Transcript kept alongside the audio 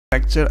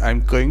Lecture,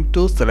 I'm going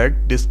to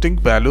select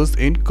distinct values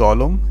in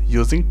column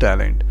using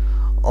Talend,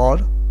 or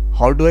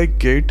how do I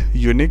get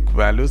unique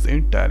values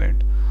in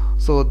Talend.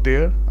 So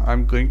there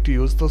I'm going to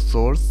use the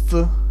source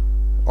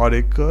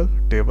Oracle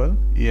table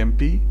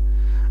EMP,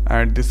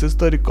 and this is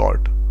the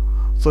record.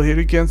 So here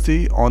you can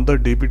see on the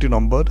DPT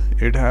number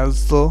it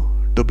has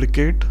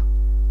duplicate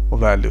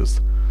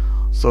values.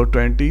 So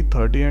 20,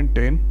 30 and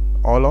 10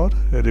 all are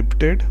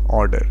repeated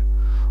order.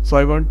 So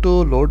I want to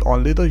load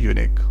only the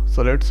unique.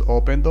 So let's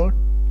open the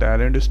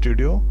Talend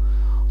Studio.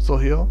 So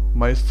here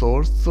my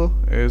source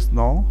is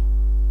now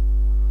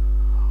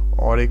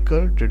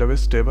Oracle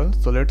database table.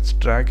 So let's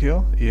drag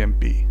here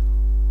EMP,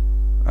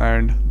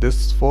 and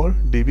this for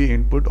DB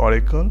input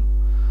Oracle.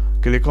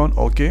 Click on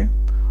OK.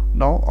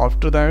 Now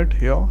after that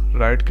here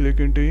right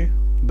click into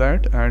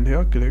that and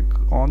here click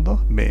on the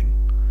main.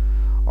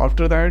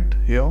 After that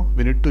here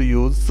we need to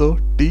use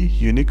T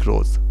unique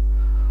rows.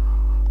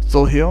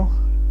 So here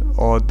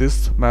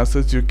this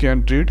message you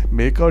can read,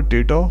 make a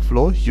data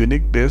flow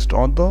unique based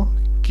on the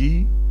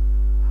key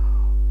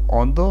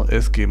on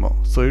the schema.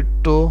 So it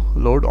to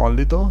load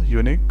only the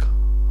unique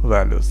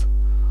values.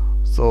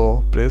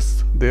 So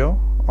press there.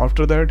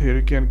 After that here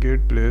you can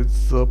get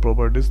place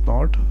properties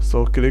not.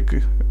 So click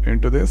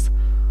into this.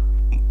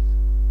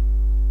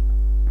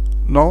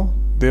 Now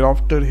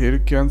thereafter here you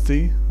can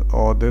see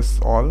this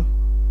all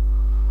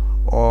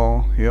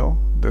here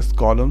this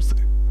columns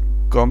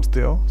comes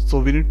there. So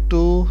we need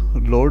to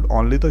load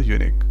only the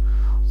unique.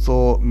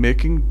 So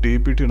making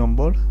DPT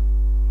number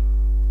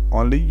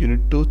only, you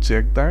need to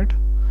check that,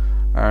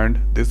 and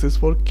this is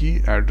for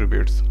key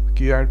attributes.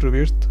 Key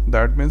attributes,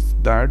 that means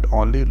that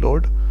only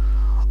load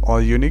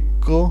or unique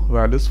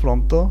values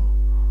from the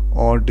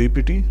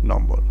DPT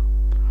number.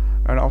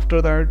 And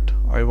after that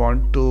I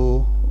want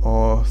to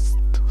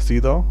see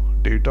the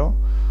data.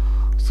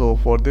 So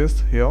for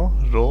this here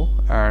row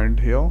and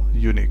here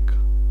unique.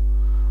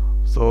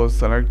 So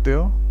select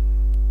there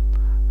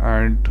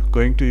and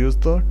going to use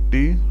the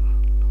T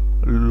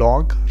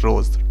log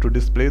rows to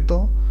display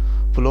the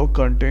flow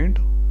content.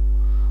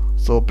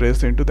 So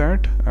press into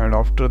that, and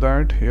after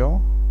that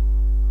here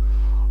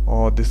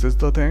this is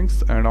the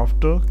things, and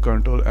after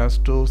Ctrl S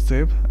to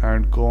save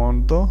and go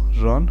on the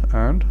run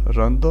and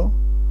run the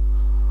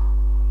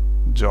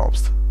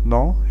jobs.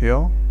 Now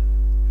here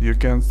you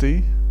can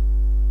see,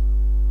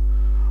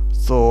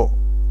 so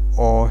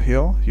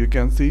here you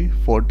can see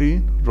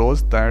 14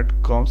 rows that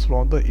comes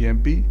from the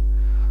EMP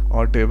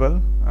or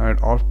table, and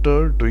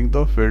after doing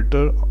the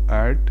filter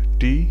at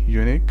T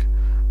unique,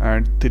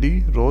 and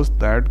 3 rows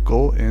that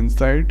go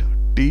inside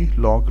T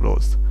log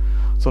rows.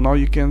 So now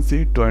you can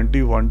see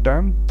 20 one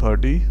time,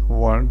 30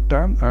 one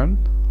time and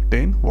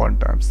 10 one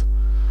times.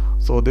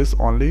 So this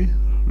only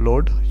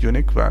load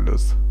unique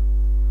values.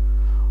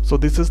 So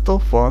this is the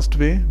first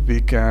way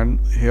we can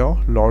here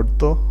load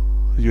the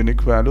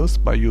unique values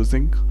by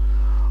using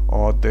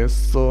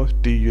this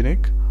T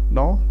unique.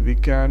 Now we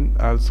can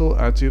also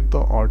achieve the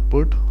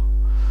output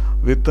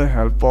with the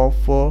help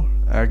of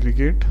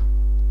aggregate.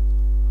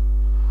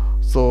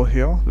 So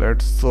here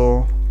let's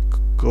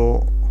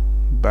go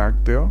back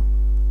there.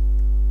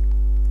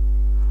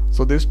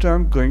 So this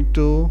time going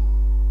to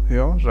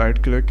here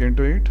right click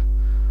into it,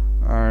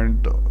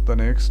 and the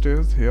next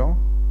is here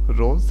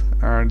rows,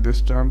 and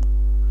this time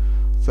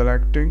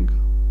selecting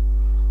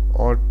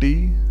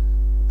T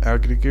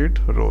aggregate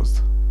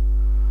rows.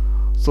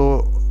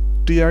 So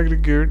T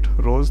aggregate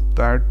rows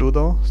that do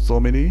the so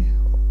many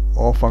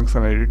of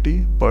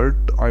functionality, but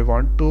I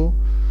want to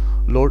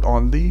load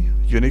only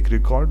unique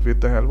record with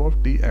the help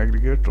of T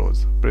aggregate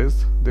rows.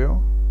 Press there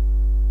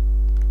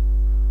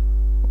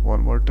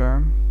one more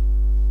time.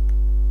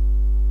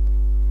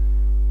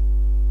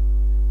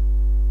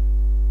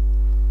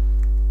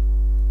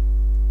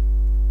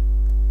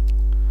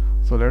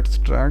 So let's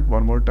drag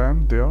one more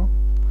time there,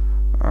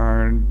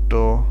 and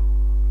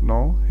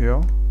now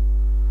here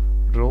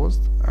rows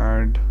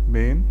and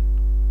main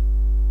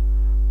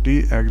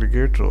T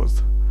aggregate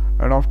rows,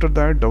 and after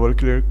that double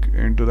click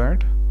into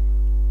that,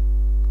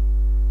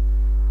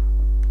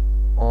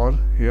 or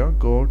here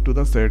go to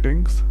the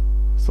settings.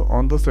 So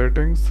on the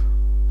settings,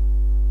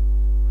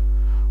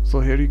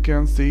 so here you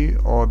can see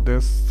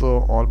this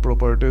all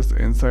properties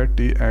inside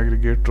T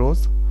aggregate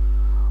rows.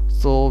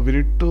 So we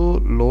need to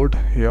load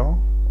here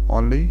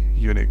only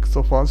unique.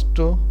 So first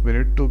we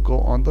need to go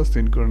on the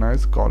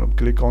synchronize column,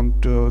 click on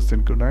to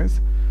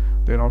synchronize,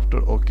 then after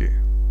OK,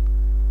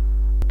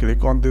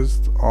 click on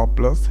this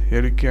plus.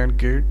 Here you can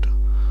get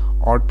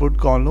output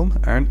column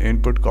and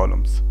input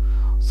columns.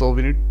 So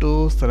we need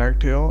to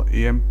select here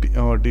EMP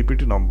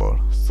DPT number.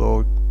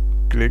 So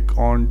click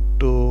on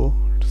to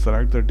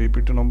select the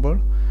DPT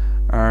number,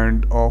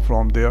 and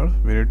from there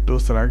we need to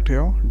select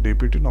here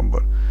DPT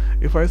number.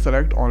 If I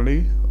select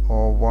only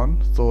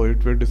one, so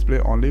it will display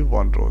only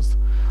one rows.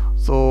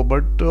 So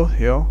but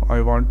here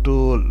I want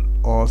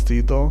to see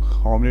the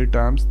how many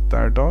times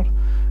that are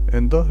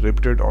in the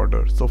repeated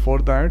order. So for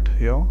that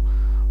here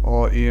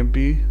EMP,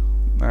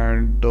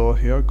 and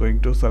here going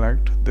to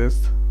select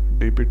this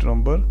DPT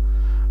number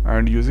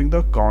and using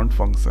the count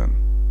function.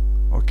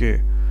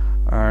 Okay,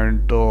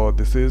 and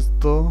this is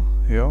the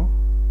here.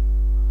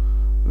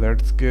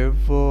 Let's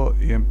give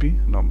emp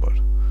number.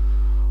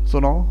 So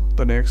now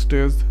the next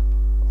is,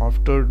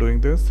 after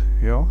doing this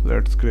here,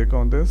 let's click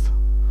on this.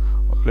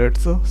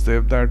 Let's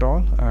save that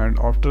all, and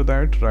after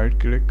that right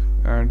click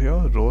and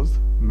here rows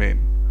main,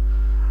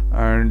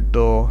 and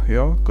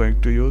here going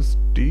to use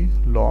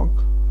tlog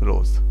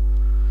rows.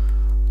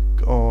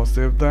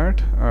 Save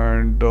that,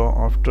 and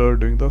after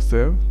doing the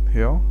save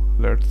here,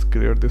 let's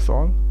clear this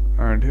all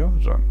and here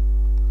run.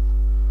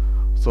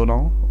 So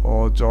now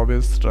our job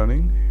is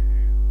running,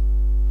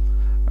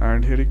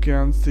 and here you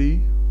can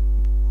see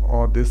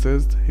this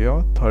is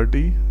here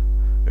 30,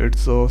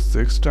 it's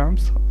 6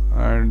 times,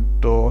 and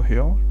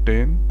here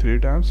 10 3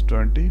 times,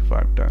 20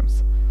 5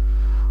 times.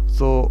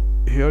 So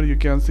here you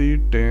can see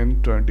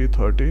 10 20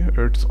 30,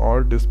 it's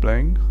all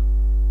displaying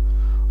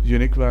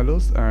unique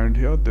values, and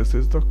here this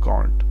is the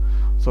count.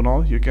 So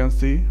now you can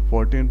see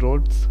 14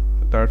 rows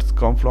that's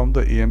come from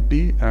the emp,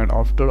 and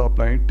after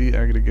applying t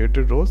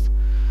aggregated rows,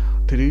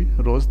 3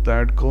 rows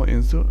that go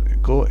into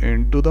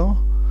the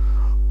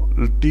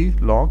t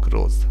log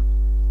rows.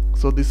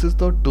 So this is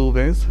the 2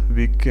 ways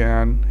we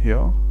can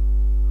here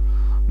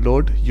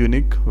load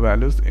unique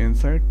values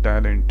inside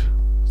Talend.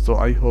 So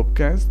I hope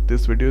guys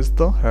this video is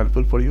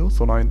helpful for you.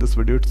 So now in this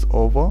video it's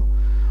over.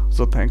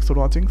 So thanks for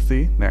watching.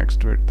 See you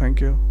next video.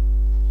 Thank you.